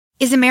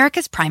Is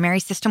America's primary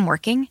system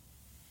working?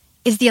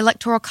 Is the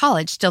Electoral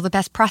College still the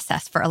best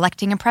process for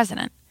electing a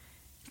president?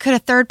 Could a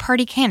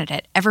third-party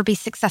candidate ever be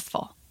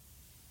successful?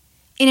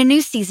 In a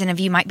new season of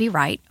You Might Be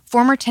Right,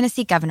 former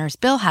Tennessee governors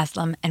Bill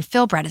Haslam and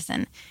Phil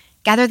Bredesen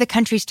gather the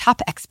country's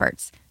top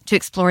experts to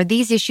explore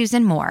these issues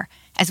and more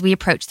as we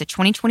approach the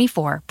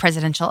 2024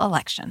 presidential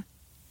election.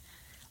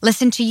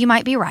 Listen to You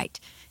Might Be Right,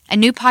 a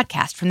new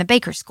podcast from the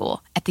Baker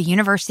School at the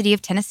University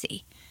of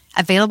Tennessee,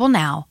 available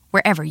now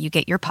wherever you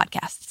get your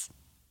podcasts.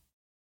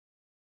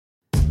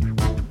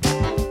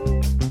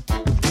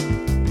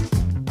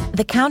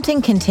 The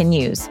counting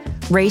continues.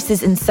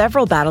 Races in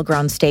several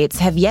battleground states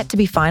have yet to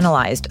be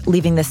finalized,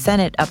 leaving the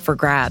Senate up for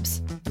grabs.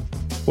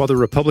 While the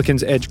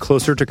Republicans edge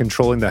closer to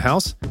controlling the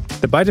House,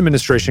 the Biden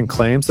administration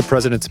claims the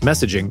president's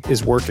messaging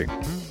is working.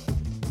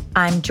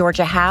 I'm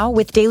Georgia Howe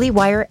with Daily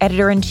Wire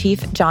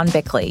editor-in-chief John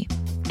Bickley.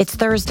 It's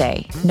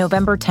Thursday,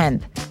 November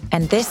 10th,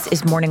 and this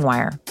is Morning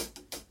Wire.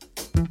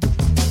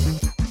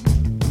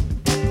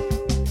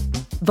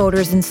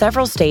 Voters in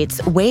several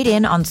states weighed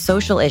in on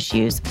social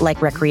issues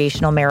like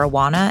recreational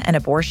marijuana and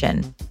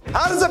abortion.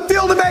 How does it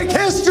feel to make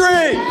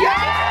history?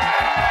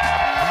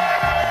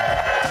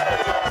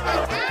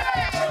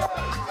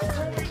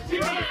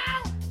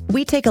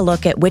 We take a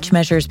look at which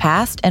measures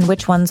passed and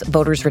which ones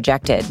voters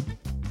rejected.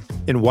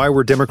 And why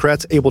were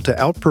Democrats able to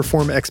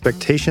outperform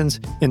expectations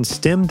and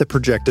stem the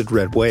projected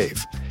red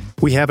wave?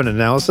 We have an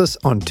analysis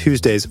on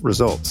Tuesday's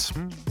results.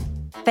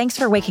 Thanks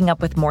for waking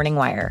up with Morning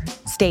Wire.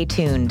 Stay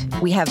tuned.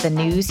 We have the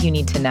news you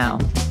need to know.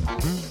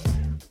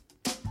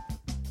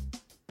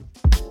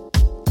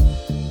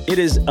 It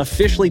is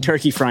officially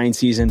turkey frying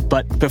season,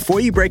 but before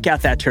you break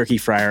out that turkey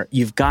fryer,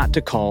 you've got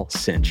to call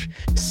Cinch.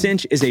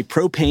 Cinch is a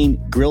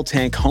propane grill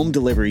tank home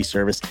delivery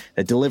service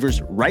that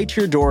delivers right to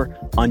your door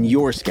on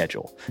your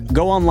schedule.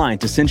 Go online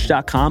to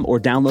cinch.com or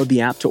download the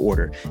app to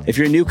order. If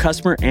you're a new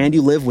customer and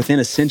you live within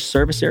a Cinch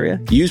service area,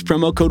 use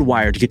promo code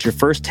WIRE to get your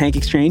first tank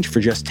exchange for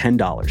just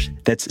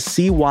 $10. That's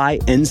CYNCH.com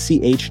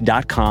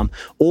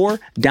or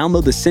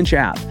download the Cinch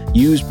app.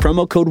 Use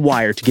promo code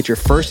WIRE to get your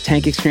first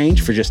tank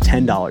exchange for just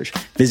 $10.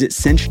 Visit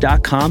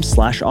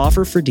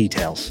cinch.com/offer for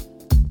details.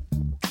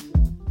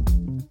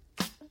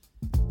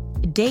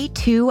 Day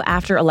 2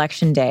 after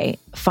Election Day,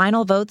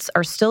 final votes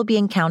are still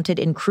being counted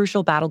in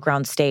crucial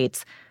battleground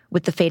states,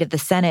 with the fate of the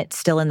Senate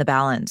still in the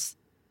balance.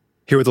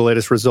 Here are the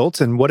latest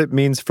results and what it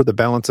means for the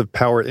balance of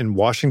power in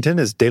Washington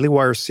is Daily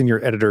Wire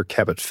senior editor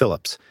Cabot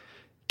Phillips.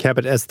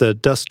 Cabot, as the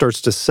dust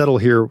starts to settle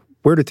here,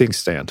 where do things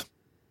stand?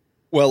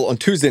 Well, on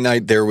Tuesday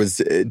night, there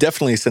was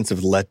definitely a sense of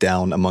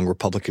letdown among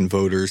Republican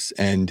voters,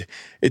 and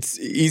it's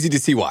easy to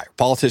see why.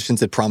 Politicians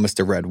had promised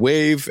a red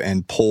wave,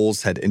 and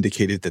polls had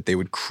indicated that they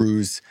would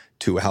cruise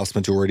to a House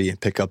majority and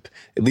pick up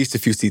at least a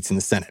few seats in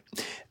the Senate.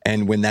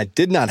 And when that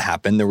did not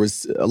happen, there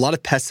was a lot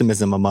of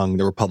pessimism among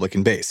the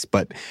Republican base.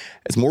 But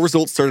as more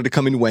results started to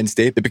come in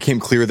Wednesday, it became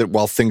clear that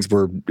while things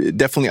were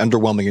definitely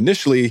underwhelming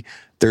initially,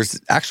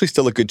 there's actually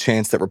still a good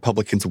chance that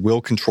Republicans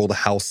will control the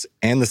House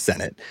and the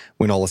Senate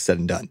when all is said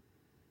and done.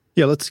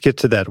 Yeah, let's get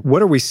to that.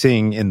 What are we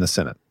seeing in the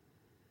Senate?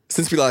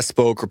 Since we last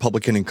spoke,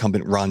 Republican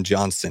incumbent Ron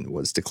Johnson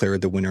was declared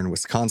the winner in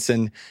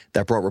Wisconsin.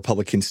 That brought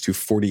Republicans to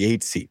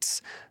 48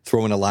 seats.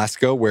 Throw in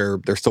Alaska, where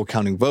they're still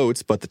counting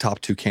votes, but the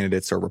top 2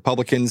 candidates are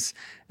Republicans,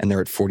 and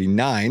they're at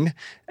 49.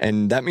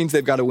 And that means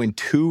they've got to win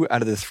 2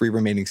 out of the 3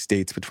 remaining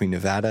states between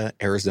Nevada,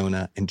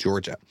 Arizona, and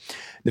Georgia.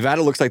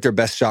 Nevada looks like their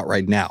best shot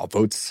right now.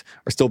 Votes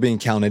are still being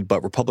counted,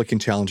 but Republican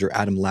challenger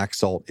Adam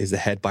Laxalt is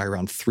ahead by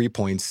around 3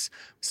 points.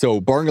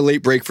 So barring a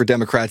late break for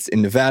Democrats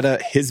in Nevada,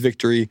 his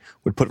victory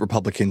would put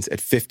Republicans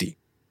at 50.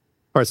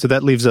 All right, so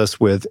that leaves us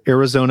with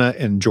Arizona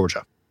and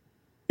Georgia.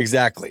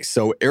 Exactly.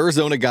 So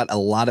Arizona got a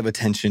lot of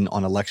attention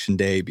on Election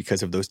Day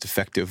because of those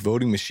defective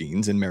voting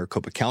machines in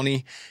Maricopa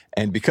County.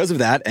 And because of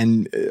that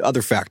and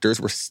other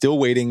factors, we're still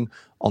waiting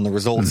on the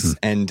results.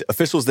 And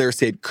officials there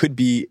say it could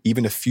be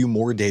even a few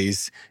more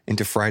days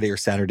into Friday or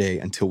Saturday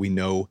until we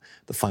know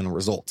the final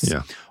results.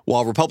 Yeah.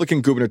 While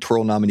Republican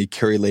gubernatorial nominee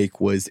Kari Lake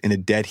was in a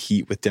dead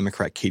heat with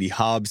Democrat Katie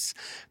Hobbs,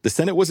 the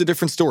Senate was a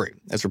different story,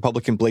 as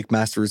Republican Blake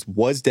Masters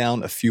was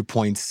down a few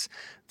points,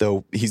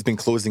 though he's been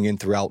closing in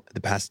throughout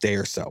the past day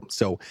or so.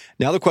 So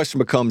now the question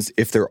becomes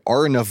if there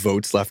are enough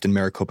votes left in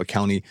Maricopa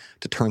County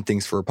to turn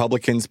things for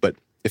Republicans, but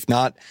if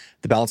not,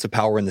 the balance of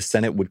power in the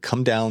Senate would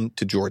come down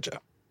to Georgia.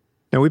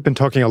 Now, we've been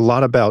talking a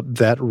lot about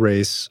that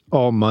race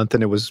all month,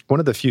 and it was one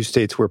of the few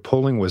states where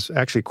polling was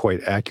actually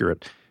quite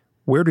accurate.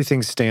 Where do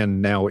things stand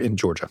now in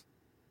Georgia?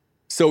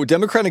 So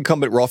Democrat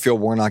incumbent Raphael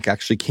Warnock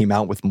actually came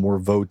out with more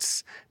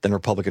votes than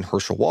Republican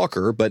Herschel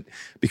Walker, but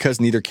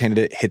because neither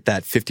candidate hit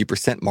that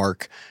 50%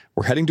 mark,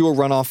 we're heading to a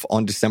runoff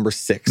on December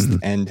 6th,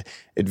 and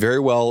it very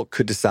well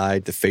could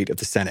decide the fate of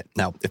the Senate.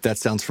 Now, if that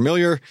sounds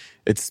familiar,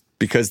 it's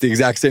because the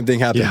exact same thing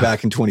happened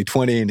back in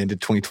 2020 and into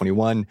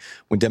 2021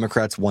 when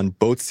Democrats won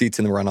both seats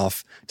in the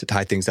runoff to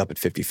tie things up at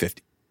 50-50.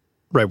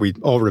 Right, we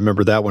all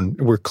remember that one.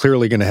 We're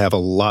clearly going to have a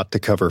lot to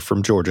cover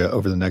from Georgia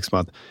over the next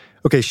month.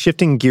 Okay,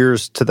 shifting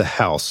gears to the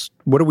House.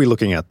 What are we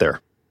looking at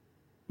there?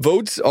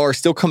 Votes are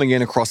still coming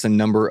in across a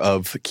number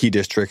of key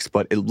districts,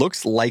 but it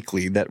looks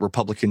likely that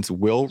Republicans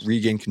will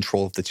regain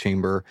control of the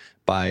chamber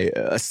by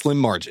a slim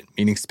margin,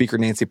 meaning Speaker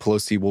Nancy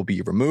Pelosi will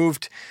be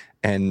removed,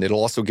 and it'll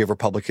also give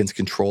Republicans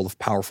control of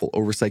powerful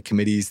oversight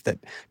committees that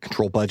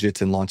control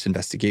budgets and launch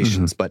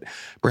investigations. But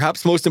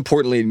perhaps most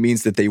importantly, it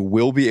means that they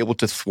will be able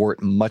to thwart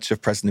much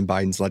of President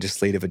Biden's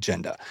legislative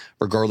agenda,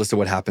 regardless of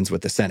what happens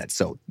with the Senate.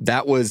 So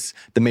that was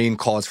the main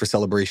cause for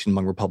celebration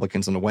among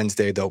Republicans on a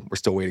Wednesday, though we're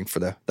still waiting for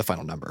the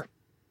final number.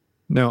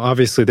 Now,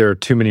 obviously, there are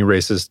too many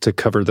races to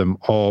cover them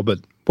all, but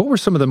what were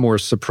some of the more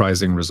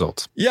surprising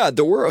results? Yeah,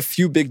 there were a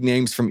few big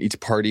names from each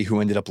party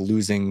who ended up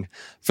losing.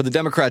 For the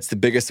Democrats, the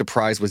biggest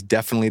surprise was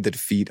definitely the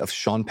defeat of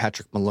Sean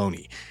Patrick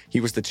Maloney. He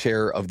was the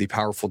chair of the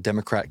powerful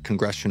Democrat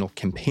Congressional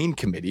Campaign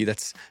Committee.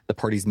 That's the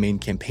party's main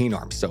campaign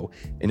arm. So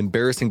an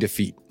embarrassing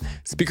defeat.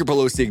 Speaker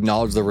Pelosi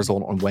acknowledged the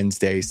result on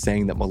Wednesday,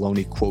 saying that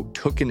Maloney, quote,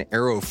 took an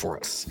arrow for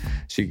us.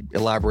 She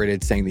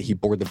elaborated, saying that he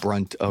bore the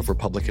brunt of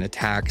Republican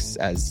attacks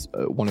as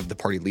one of the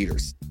party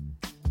leaders.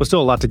 Well,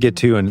 still a lot to get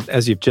to, and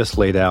as you've just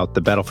laid out,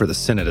 the battle for the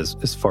Senate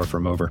is far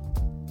from over.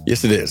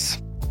 Yes, it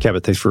is.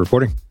 Cabot, thanks for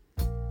reporting.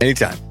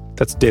 Anytime.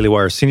 That's Daily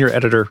Wire senior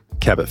editor,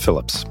 Cabot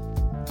Phillips.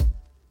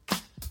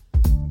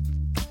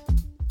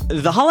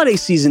 The holiday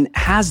season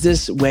has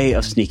this way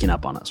of sneaking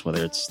up on us,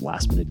 whether it's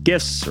last-minute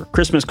gifts or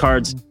Christmas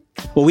cards.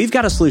 Well, we've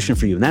got a solution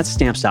for you, and that's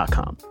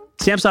Stamps.com.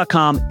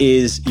 Stamps.com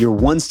is your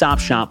one-stop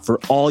shop for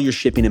all your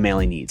shipping and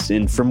mailing needs.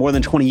 And for more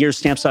than 20 years,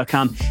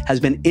 Stamps.com has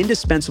been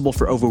indispensable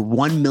for over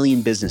 1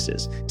 million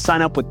businesses.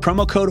 Sign up with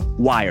promo code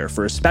WIRE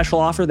for a special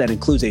offer that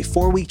includes a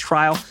 4-week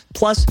trial,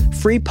 plus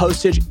free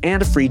postage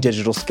and a free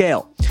digital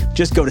scale.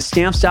 Just go to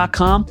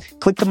Stamps.com,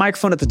 click the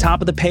microphone at the top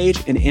of the page,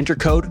 and enter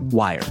code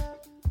WIRE.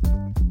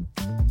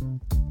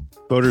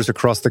 Voters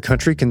across the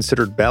country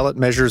considered ballot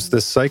measures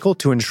this cycle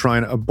to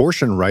enshrine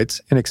abortion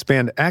rights and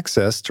expand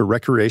access to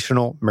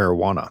recreational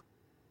marijuana.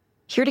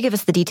 Here to give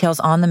us the details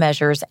on the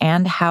measures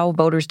and how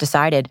voters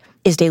decided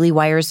is Daily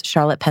Wire's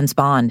Charlotte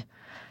Pence-Bond.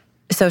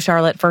 So,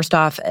 Charlotte, first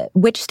off,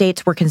 which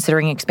states were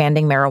considering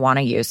expanding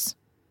marijuana use?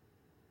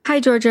 Hi,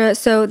 Georgia.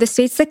 So the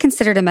states that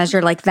considered a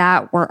measure like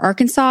that were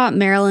Arkansas,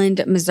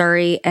 Maryland,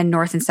 Missouri, and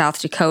North and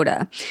South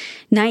Dakota.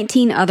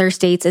 19 other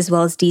states, as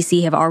well as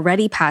D.C., have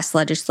already passed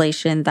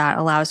legislation that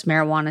allows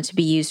marijuana to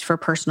be used for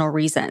personal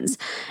reasons.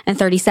 And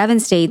 37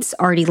 states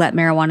already let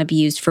marijuana be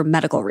used for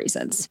medical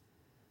reasons.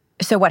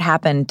 So what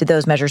happened? Did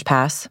those measures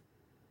pass?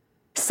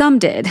 Some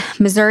did.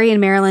 Missouri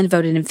and Maryland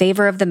voted in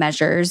favor of the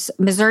measures.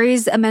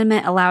 Missouri's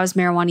amendment allows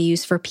marijuana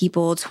use for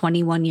people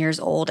 21 years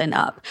old and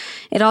up.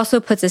 It also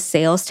puts a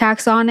sales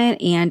tax on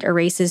it and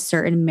erases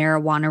certain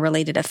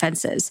marijuana-related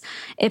offenses.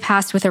 It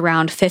passed with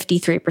around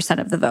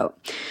 53% of the vote.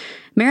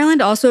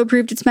 Maryland also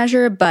approved its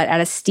measure, but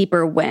at a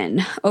steeper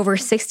win. Over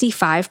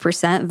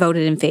 65%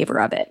 voted in favor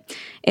of it.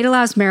 It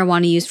allows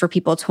marijuana use for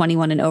people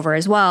 21 and over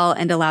as well,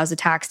 and allows a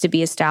tax to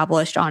be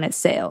established on its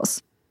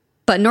sales.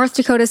 But North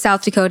Dakota,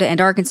 South Dakota, and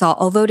Arkansas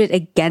all voted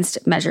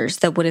against measures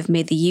that would have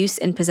made the use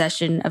and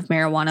possession of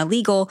marijuana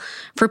legal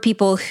for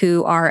people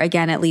who are,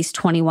 again, at least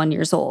 21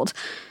 years old.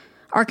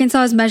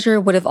 Arkansas's measure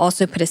would have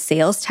also put a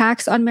sales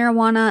tax on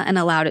marijuana and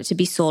allowed it to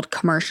be sold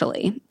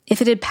commercially.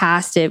 If it had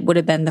passed, it would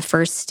have been the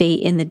first state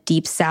in the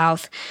Deep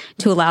South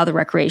to allow the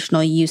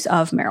recreational use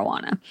of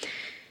marijuana.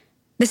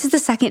 This is the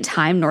second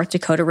time North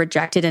Dakota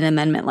rejected an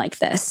amendment like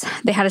this.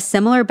 They had a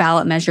similar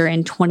ballot measure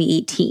in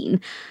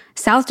 2018.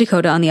 South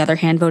Dakota, on the other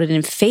hand, voted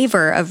in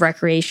favor of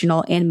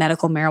recreational and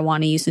medical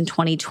marijuana use in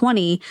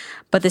 2020,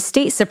 but the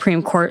state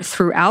Supreme Court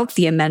threw out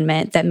the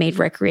amendment that made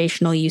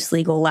recreational use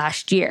legal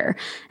last year.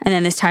 And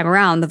then this time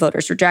around, the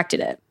voters rejected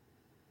it.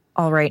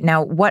 All right.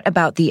 Now, what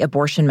about the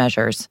abortion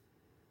measures?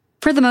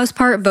 For the most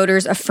part,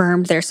 voters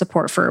affirmed their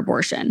support for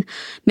abortion.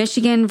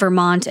 Michigan,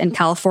 Vermont, and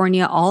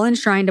California all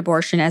enshrined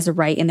abortion as a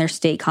right in their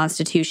state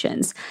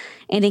constitutions.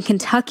 And in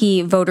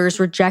Kentucky, voters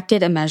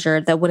rejected a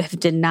measure that would have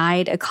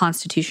denied a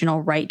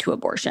constitutional right to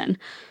abortion.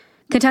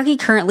 Kentucky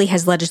currently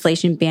has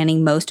legislation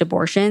banning most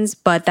abortions,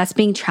 but that's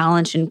being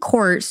challenged in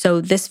court,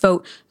 so this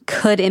vote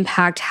could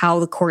impact how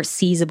the court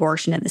sees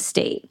abortion in the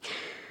state.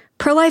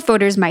 Pro-life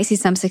voters might see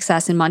some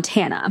success in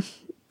Montana.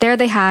 There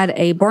they had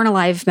a Born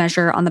Alive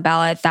measure on the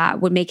ballot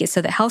that would make it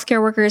so that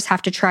healthcare workers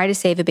have to try to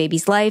save a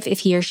baby's life if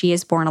he or she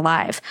is born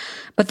alive.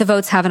 But the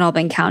votes haven't all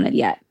been counted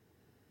yet.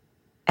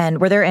 And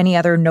were there any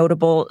other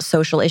notable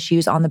social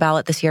issues on the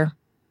ballot this year?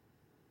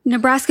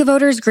 Nebraska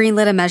voters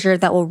greenlit a measure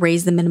that will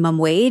raise the minimum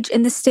wage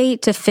in the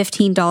state to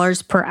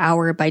 $15 per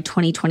hour by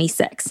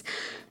 2026.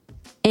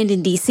 And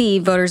in D.C.,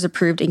 voters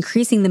approved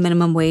increasing the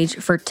minimum wage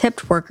for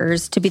tipped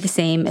workers to be the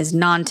same as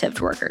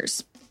non-tipped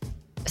workers.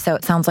 So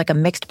it sounds like a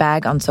mixed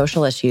bag on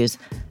social issues.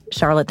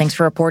 Charlotte, thanks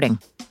for reporting.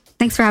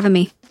 Thanks for having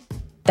me.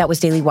 That was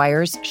Daily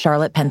Wire's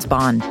Charlotte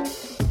Pence-Bond.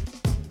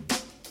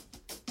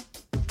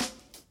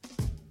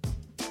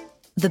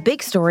 The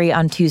big story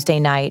on Tuesday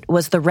night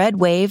was the red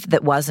wave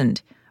that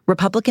wasn't.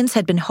 Republicans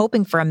had been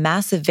hoping for a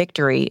massive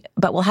victory,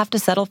 but will have to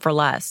settle for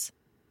less.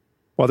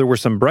 While there were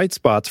some bright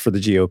spots for the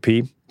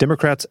GOP,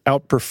 Democrats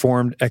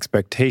outperformed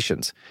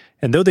expectations.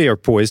 And though they are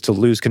poised to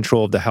lose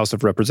control of the House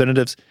of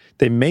Representatives,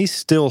 they may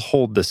still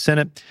hold the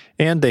Senate,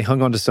 and they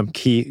hung on to some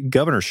key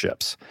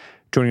governorships.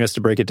 Joining us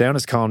to break it down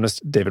is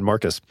columnist David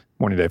Marcus.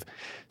 Morning, Dave.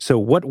 So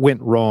what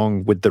went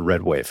wrong with the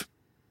red wave?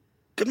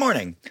 Good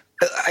morning.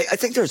 I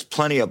think there's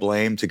plenty of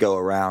blame to go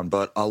around,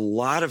 but a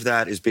lot of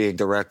that is being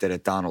directed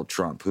at Donald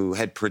Trump, who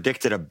had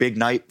predicted a big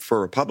night for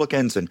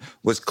Republicans and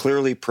was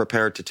clearly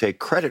prepared to take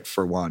credit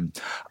for one.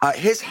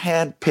 His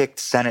hand-picked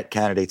Senate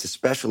candidates,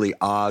 especially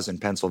Oz in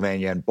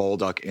Pennsylvania and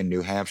Bolduc in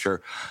New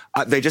Hampshire,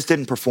 they just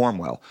didn't perform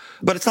well.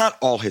 But it's not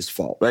all his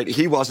fault, right?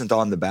 He wasn't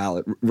on the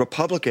ballot.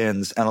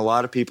 Republicans and a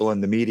lot of people in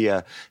the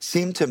media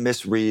seem to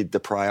misread the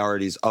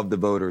priorities of the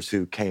voters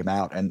who came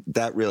out, and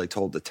that really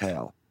told the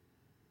tale.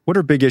 What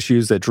are big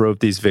issues that drove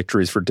these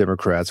victories for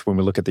Democrats when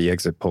we look at the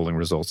exit polling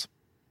results?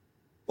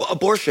 Well,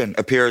 abortion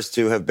appears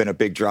to have been a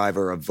big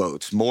driver of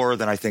votes, more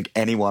than I think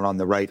anyone on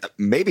the right,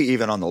 maybe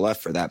even on the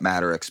left for that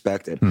matter,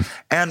 expected.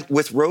 And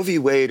with Roe v.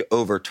 Wade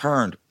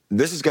overturned,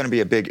 this is going to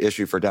be a big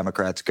issue for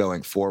Democrats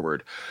going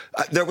forward.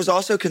 There was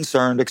also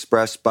concern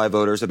expressed by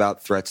voters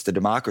about threats to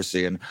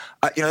democracy. And,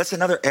 that's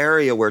another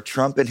area where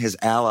Trump and his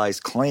allies'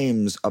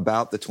 claims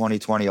about the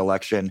 2020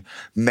 election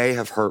may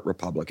have hurt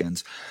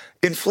Republicans.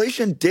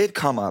 Inflation did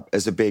come up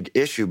as a big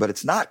issue, but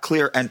it's not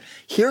clear. And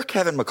here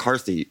Kevin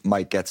McCarthy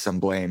might get some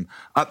blame,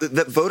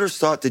 that voters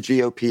thought the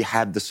GOP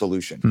had the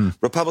solution.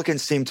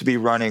 Republicans seem to be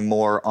running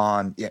more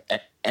on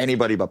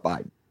anybody but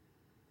Biden.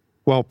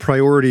 While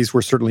priorities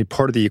were certainly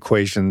part of the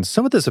equation,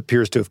 some of this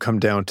appears to have come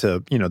down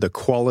to, the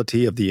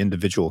quality of the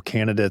individual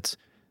candidates,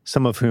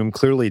 some of whom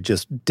clearly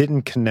just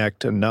didn't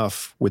connect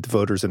enough with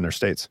voters in their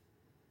states.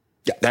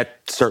 Yeah, that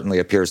certainly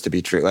appears to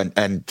be true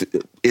and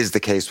is the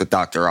case with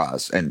Dr.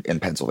 Oz in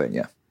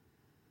Pennsylvania.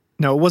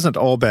 Now, it wasn't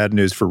all bad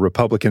news for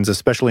Republicans,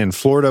 especially in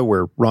Florida,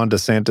 where Ron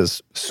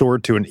DeSantis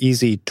soared to an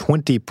easy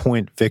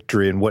 20-point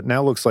victory in what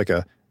now looks like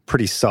a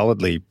pretty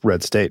solidly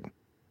red state.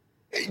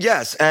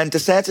 Yes, and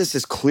DeSantis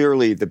is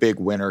clearly the big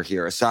winner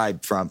here,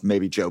 aside from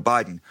maybe Joe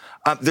Biden.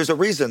 There's a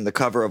reason the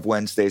cover of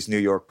Wednesday's New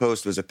York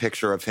Post was a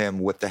picture of him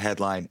with the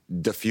headline,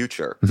 "The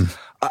Future."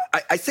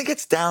 I think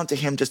it's down to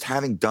him just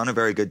having done a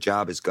very good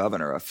job as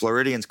governor.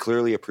 Floridians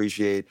clearly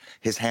appreciate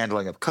his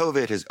handling of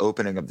COVID, his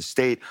opening of the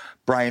state.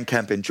 Brian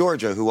Kemp in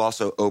Georgia, who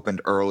also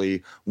opened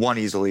early, won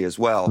easily as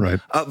well. Right.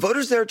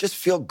 Voters there just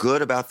feel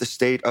good about the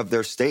state of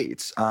their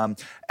states. And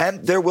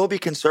there will be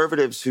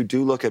conservatives who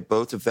do look at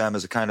both of them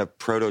as a kind of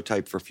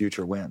prototype for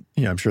future win.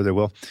 Yeah, I'm sure they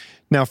will.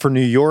 Now, for New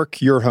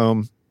York, your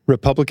home,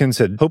 Republicans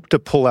had hoped to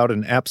pull out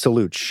an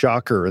absolute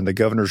shocker in the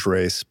governor's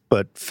race,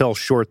 but fell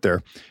short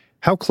there.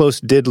 How close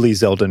did Lee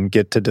Zeldin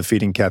get to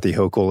defeating Kathy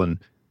Hochul, and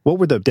what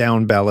were the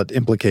down-ballot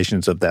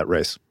implications of that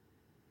race?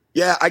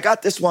 Yeah, I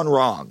got this one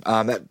wrong.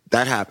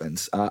 That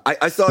happens.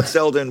 I thought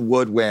Zeldin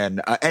would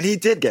win, and he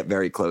did get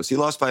very close. He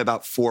lost by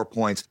about 4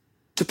 points.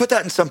 To put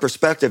that in some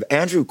perspective,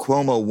 Andrew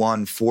Cuomo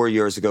won 4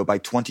 years ago by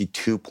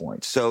 22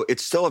 points. So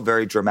it's still a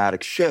very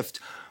dramatic shift,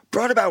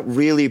 brought about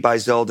really by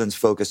Zeldin's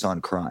focus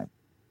on crime.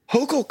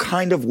 Hochul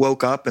kind of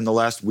woke up in the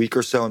last week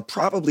or so and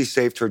probably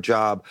saved her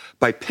job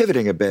by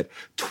pivoting a bit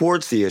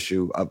towards the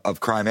issue of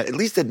crime, at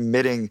least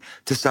admitting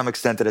to some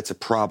extent that it's a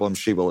problem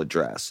she will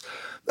address.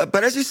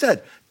 But as you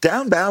said,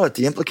 down ballot,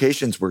 the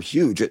implications were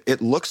huge.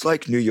 It looks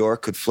like New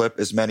York could flip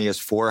as many as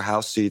 4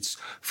 House seats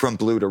from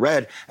blue to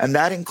red, and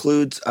that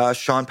includes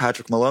Sean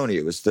Patrick Maloney,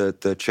 who was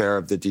the chair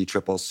of the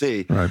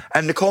DCCC. Right.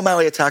 And Nicole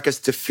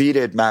Malliotakis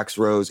defeated Max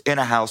Rose in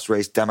a House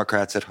race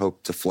Democrats had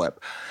hoped to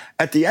flip.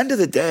 At the end of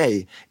the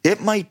day,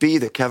 it might be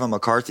that Kevin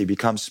McCarthy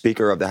becomes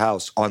Speaker of the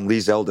House on Lee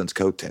Zeldin's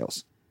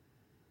coattails.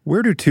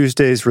 Where do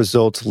Tuesday's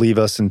results leave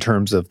us in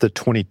terms of the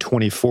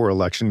 2024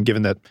 election,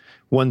 given that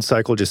one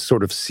cycle just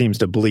sort of seems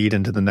to bleed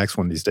into the next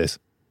one these days?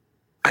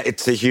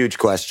 It's a huge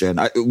question.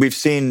 We've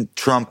seen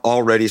Trump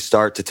already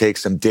start to take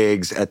some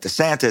digs at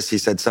DeSantis. He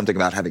said something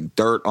about having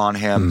dirt on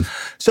him.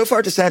 So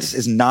far, DeSantis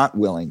is not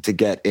willing to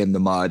get in the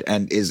mud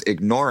and is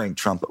ignoring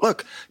Trump. But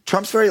look,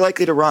 Trump's very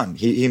likely to run.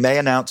 He may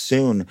announce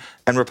soon.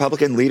 And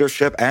Republican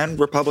leadership and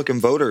Republican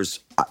voters,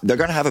 they're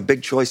going to have a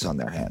big choice on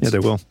their hands. Yeah, they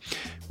will.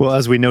 Well,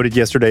 as we noted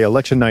yesterday,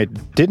 election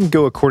night didn't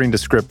go according to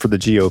script for the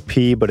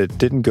GOP, but it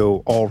didn't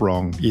go all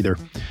wrong either.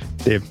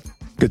 Dave,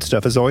 good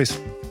stuff as always.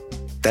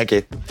 Thank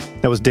you.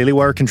 That was Daily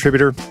Wire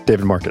contributor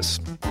David Marcus.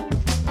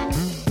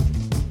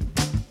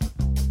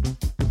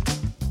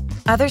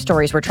 Other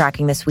stories we're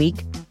tracking this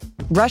week.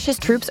 Russia's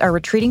troops are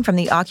retreating from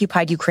the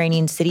occupied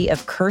Ukrainian city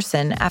of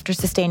Kherson after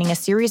sustaining a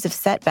series of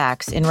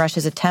setbacks in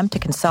Russia's attempt to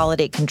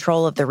consolidate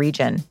control of the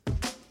region.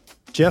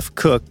 Jeff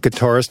Cook,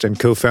 guitarist and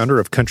co-founder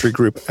of country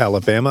group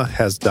Alabama,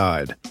 has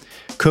died.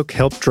 Cook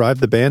helped drive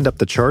the band up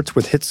the charts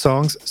with hit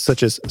songs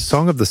such as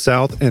Song of the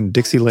South and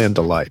Dixieland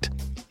Delight.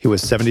 He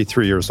was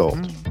 73 years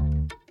old.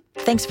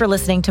 Thanks for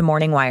listening to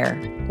Morning Wire.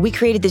 We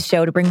created this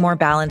show to bring more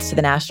balance to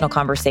the national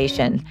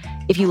conversation.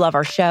 If you love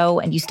our show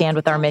and you stand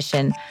with our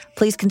mission,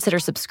 please consider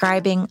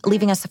subscribing,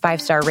 leaving us a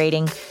 5-star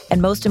rating,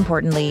 and most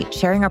importantly,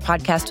 sharing our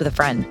podcast with a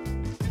friend.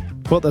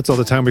 Well, that's all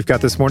the time we've got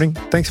this morning.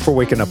 Thanks for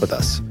waking up with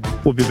us.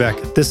 We'll be back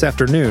this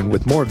afternoon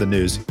with more of the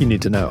news you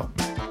need to know.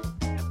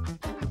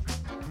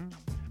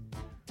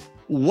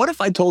 What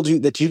if I told you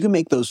that you can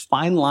make those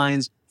fine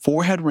lines,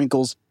 forehead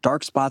wrinkles,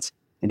 dark spots,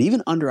 and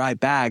even under-eye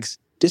bags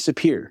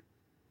disappear?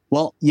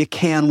 Well, you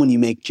can when you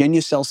make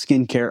Genucel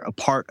skincare a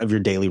part of your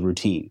daily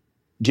routine.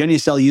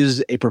 Genucel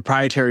uses a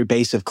proprietary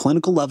base of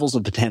clinical levels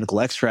of botanical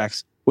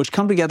extracts, which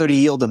come together to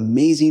yield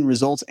amazing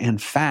results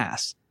and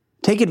fast.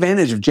 Take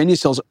advantage of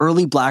Genucel's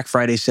early Black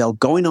Friday sale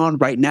going on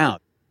right now.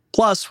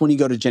 Plus, when you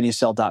go to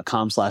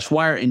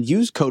Genucel.com/wire and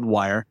use code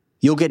WIRE,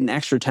 you'll get an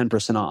extra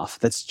 10% off.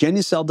 That's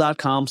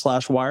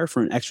Genucel.com/wire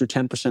for an extra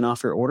 10%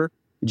 off your order.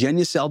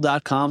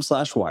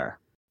 Genucel.com/wire.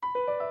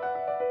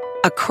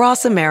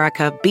 Across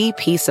America,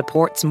 BP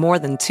supports more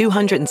than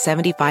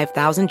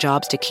 275,000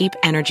 jobs to keep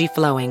energy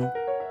flowing.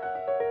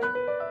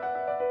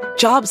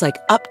 Jobs like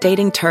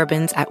updating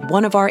turbines at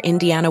one of our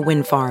Indiana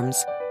wind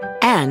farms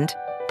and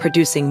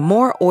producing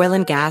more oil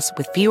and gas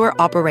with fewer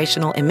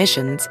operational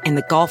emissions in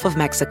the Gulf of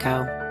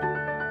Mexico.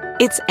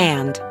 It's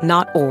and,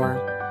 not or.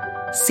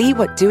 See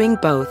what doing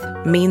both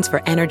means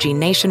for energy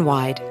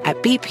nationwide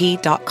at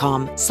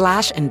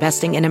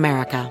bp.com/investing in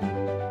America.